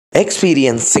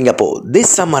Experience Singapore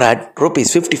this summer at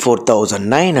rupees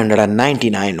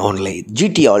 54,999 only.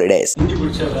 GT Holidays. I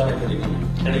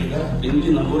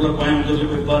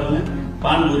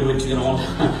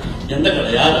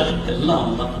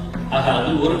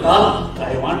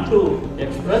want to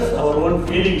express our own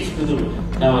feelings to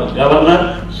our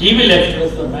governor. He will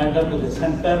express the matter to the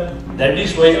center. That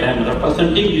is why I am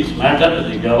representing this matter to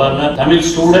the governor. Tamil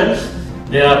students,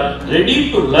 they are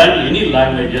ready to learn any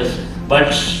languages,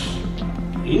 but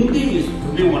Hindi is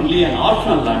to be only an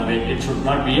optional language. It should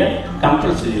not be a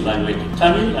compulsory language.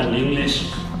 Tamil and English,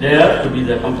 they are to be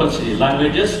the compulsory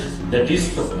languages. That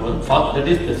is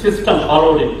the system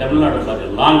followed in Tamil Nadu for a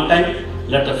long time.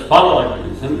 Let us follow it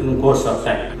in the course of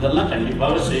time. இதெல்லாம்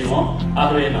கண்டிப்பாக செய்வோம்.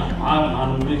 ஆகவே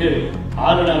நான் மிக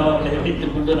ஆளுநர் அவர்களை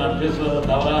வைத்துக் கொண்டு நான் பேசுவது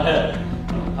தவறாக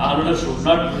ஆளுநர் should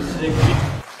not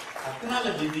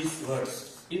acknowledge these words.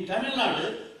 In Tamil Nadu,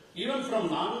 even from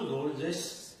non-religious,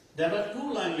 there are two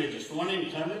languages, one in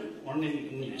Tamil, one in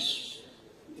English.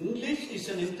 English is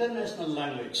an international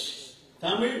language.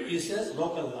 Tamil is a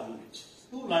local language.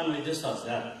 Two languages are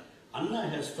there. Anna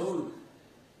has told,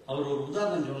 அவர் ஒரு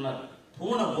உதாரணம் சொன்னார்,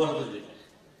 பூனை போறதுக்கு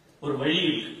ஒரு வழி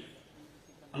இருக்கு.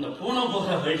 அந்த பூனை போற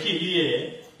வழியிலேயே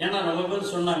ஏன்னா ரொம்ப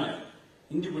பேர் சொன்னாங்க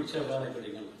இந்தி பிடிச்சா வேலை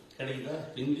கிடைக்குதா?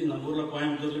 இந்தி நம்ம ஊர்ல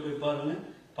கோயம்புத்தூர்ல போய் பாருங்க,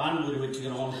 பான்பூரி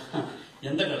வச்சுக்கிறோம்.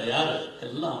 எந்த கடை யாரு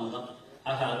எல்லாம் அவன்தான்.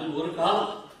 ஆக அது ஒரு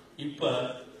காலம். இப்ப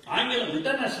ஆங்கிலம்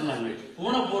இன்டர்நேஷனல் லாங்குவேஜ்.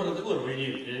 பூனை போடுறதுக்கு ஒரு வழி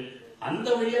இருக்கு, அந்த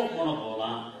வழியா பூனை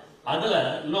போகலாம். அதுல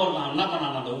இன்னொரு நான் என்ன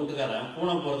பண்ணான், அந்த வீட்டுக்காரன்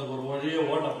பூனை போறதுக்கு ஒரு வழியை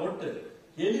ஓட்ட போட்டு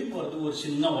எலி போறதுக்கு ஒரு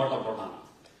சின்ன ஓட்ட போட்டான்.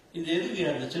 இது எதுக்கு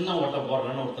அந்த சின்ன ஓட்ட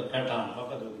போடுறேன்னு ஒருத்தர் கேட்டான்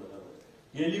பக்கத்து வீட்டுல.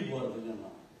 எலி போறதுக்கு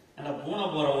ஏன்னா பூனை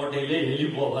போற ஓட்டையிலே எலி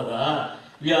போகாதா?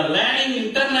 We are learning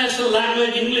international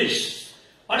language English.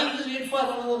 What is the need for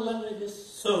other languages?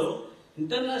 So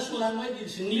international language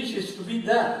is English is to be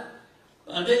there.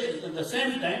 At the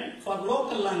same time, for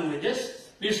local languages,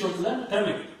 we should learn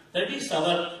Tamil. That is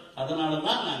our. அதனால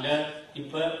தான்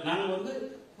நாங்க வந்து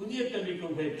புதிய கல்விக்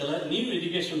கொள்கையில new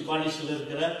education பாலிசியில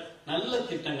இருக்கிற நல்ல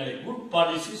திட்டங்களை, good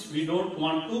policies, we don't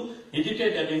want to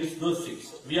agitate against those things.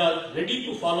 We are ready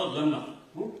to follow them now.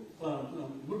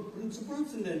 Good principles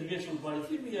in the education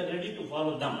policy, we are ready to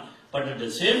follow them. But at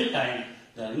the same time,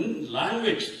 the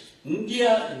language, India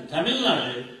and Tamil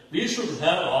Nadu, we should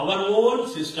have our own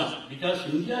system because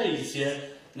India is a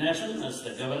nation, as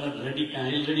the governor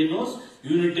already knows,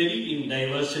 unitary in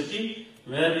diversity.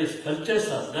 Various cultures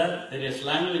are there, various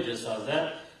languages are there.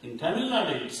 In Tamil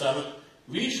Nadu itself,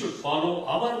 we should follow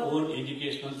our own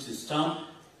educational system.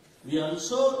 We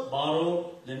also borrow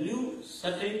the new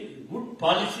certain good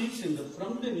policies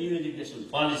from the new education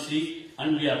policy, and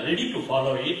we are ready to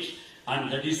follow it. And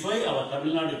that is why our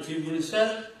Tamil Nadu Chief Minister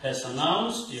has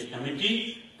announced a committee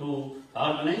to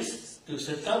organize, to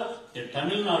set up a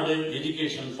Tamil Nadu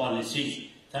education policy.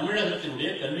 தமிழகத்தினுடைய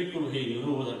கல்விக் கொள்கையை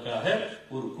நிறுவுவதற்காக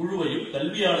ஒரு குழுவையும்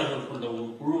கல்வியாளர்கள் கொண்ட ஒரு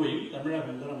குழுவையும் தமிழக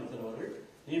முதலமைச்சர் அவர்கள்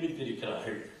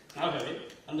நியமித்திருக்கிறார்கள். ஆகவே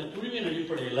அந்த குழுவின்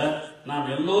அடிப்படையில்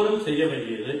நாம் எல்லோரும் செய்ய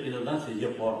வேண்டியது இதைதான் செய்ய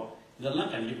போறோம்.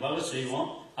 இதெல்லாம் கண்டிப்பாக செய்வோம்.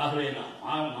 ஆகவே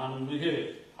நான் மிக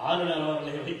ஆளுநர்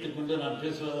அவர்களை வைத்துக் கொண்டு நான்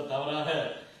பேசுவது தவறாக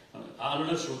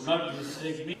ஆளுநர் should not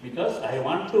mistake me because I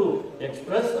want to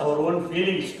express our own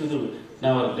feelings to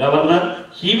our governor.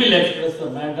 He will express the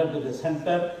matter to the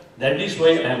center. That is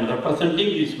why I am representing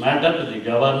this matter to the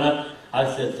governor. As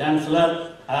a chancellor,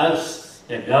 as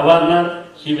a governor,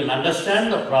 he will understand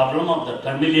the problem of the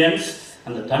Tamilians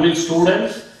and the Tamil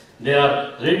students. They are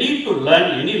ready to learn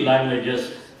any languages,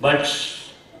 but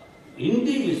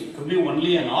Hindi is to be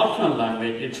only an optional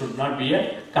language. It should not be a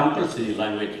compulsory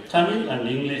language. Tamil and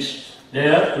English, they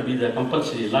are to be the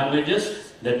compulsory languages.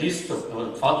 That is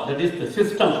the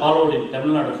system followed in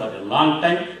Tamil Nadu for a long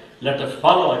time. Let us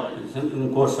follow it in the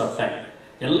course of time.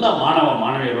 எல்லா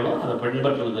மாணவியர்களும் அதை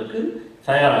பின்பற்றுவதற்கு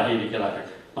தயாராக இருக்கிறார்கள்.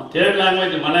 Third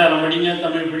language Malayalam படிங்க,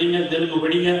 தமிழ் படிங்க, தெலுங்கு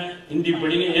படிங்க, ஹிந்தி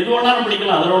படிங்க, எது வேணாலும்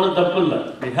படிக்கலாம், அதில் ஒன்றும் தப்பு இல்லை.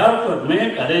 We have to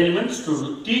make arrangements to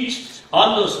teach all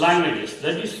those languages.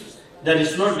 There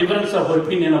is no difference of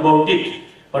opinion about it.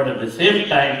 But at the same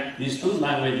time, these two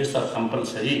languages are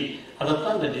compulsory.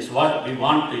 That is what we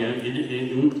want to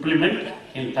implement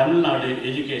in Tamil Nadu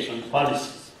education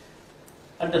policy.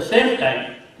 At the same time,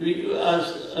 as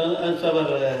our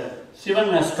Sivan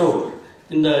has told,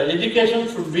 in the education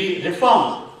should be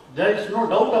reformed. There is no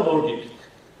doubt about it.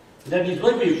 That is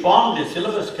why we formed a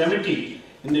syllabus committee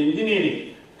in the engineering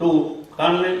to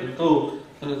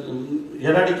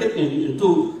eradicate, to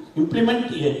implement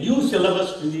a new syllabus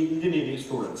to the engineering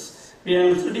students. We have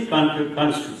already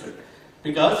constituted.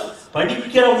 Because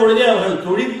படிக்கிற பொழுதே அவர்கள்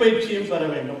தொழிற்பயிற்சியும் பெற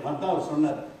வேண்டும். அதான் அவர்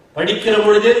சொன்னார், படிக்கிற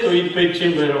பொழுதே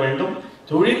தொழிற்பயிற்சியும் பெற வேண்டும்.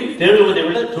 தொழில் தேடுவதை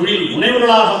விட தொழில்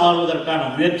முனைவர்களாக மாறுவதற்கான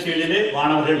முயற்சிகளிலே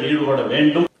மாணவர்கள் ஈடுபட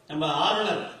வேண்டும். நம்ம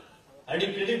ஆளுநர்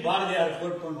அடிக்கடி பாரதியார்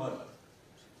கோட் பண்ணுவார்.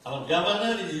 அவர்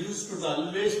governor is used to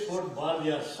always quote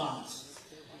Bharatiya songs.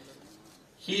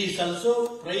 He is also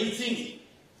praising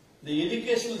the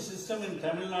educational system in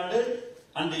Tamil Nadu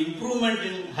and the improvement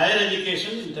in higher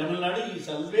education in Tamil Nadu. He is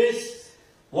always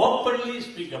openly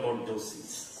speak about those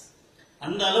things.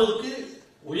 அந்த அளவுக்கு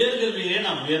உயர்கல்வியிலே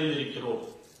நாம் உயர்ந்திருக்கிறோம்.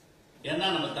 ஏன்னா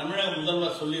நம்ம தமிழக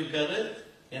முதல்வர் சொல்லியிருக்காரு,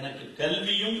 எனக்கு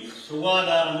கல்வியும்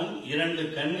சுகாதாரமும் இரண்டு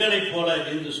கண்களைப் போல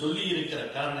என்று சொல்லி இருக்கிற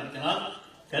காரணத்தினால்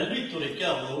கல்வித்துறைக்கு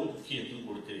அவ்வளவு முக்கியத்துவம்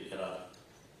கொடுத்திருக்கிறார்.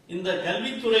 இந்த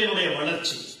கல்வித்துறையினுடைய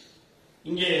வளர்ச்சி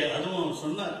இங்கே அதுவும்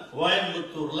சொன்ன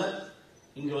கோயம்புத்தூர்ல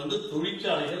இங்க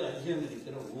தொழிற்சாலைகள் அதிகம்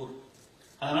இருக்கிற ஊர்.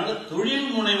 அதனால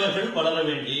தொழில் முனைவர்கள் வளர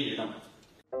வேண்டிய இடம்.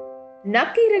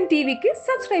 நக்கீரன் டிவிக்கு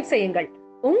சப்ஸ்கிரைப் செய்யுங்கள்.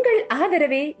 உங்கள்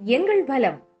ஆதரவே எங்கள்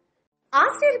பலம்.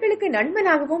 ஆசிரியர்களுக்கு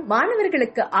நண்பனாகவும்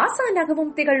மாணவர்களுக்கு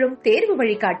ஆசானாகவும் திகழும் தேர்வு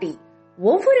வழிகாட்டி.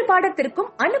 ஒவ்வொரு பாடத்திற்கும்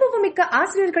அனுபவமிக்க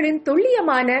ஆசிரியர்களின்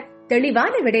துல்லியமான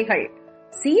தெளிவான விடைகள்.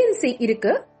 CNC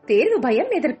இருக்கு, தேர்வு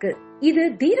பயம் எதற்கு? இது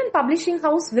தீரன் பப்ளிஷிங்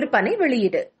ஹவுஸ் விற்பனை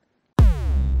வெளியீடு.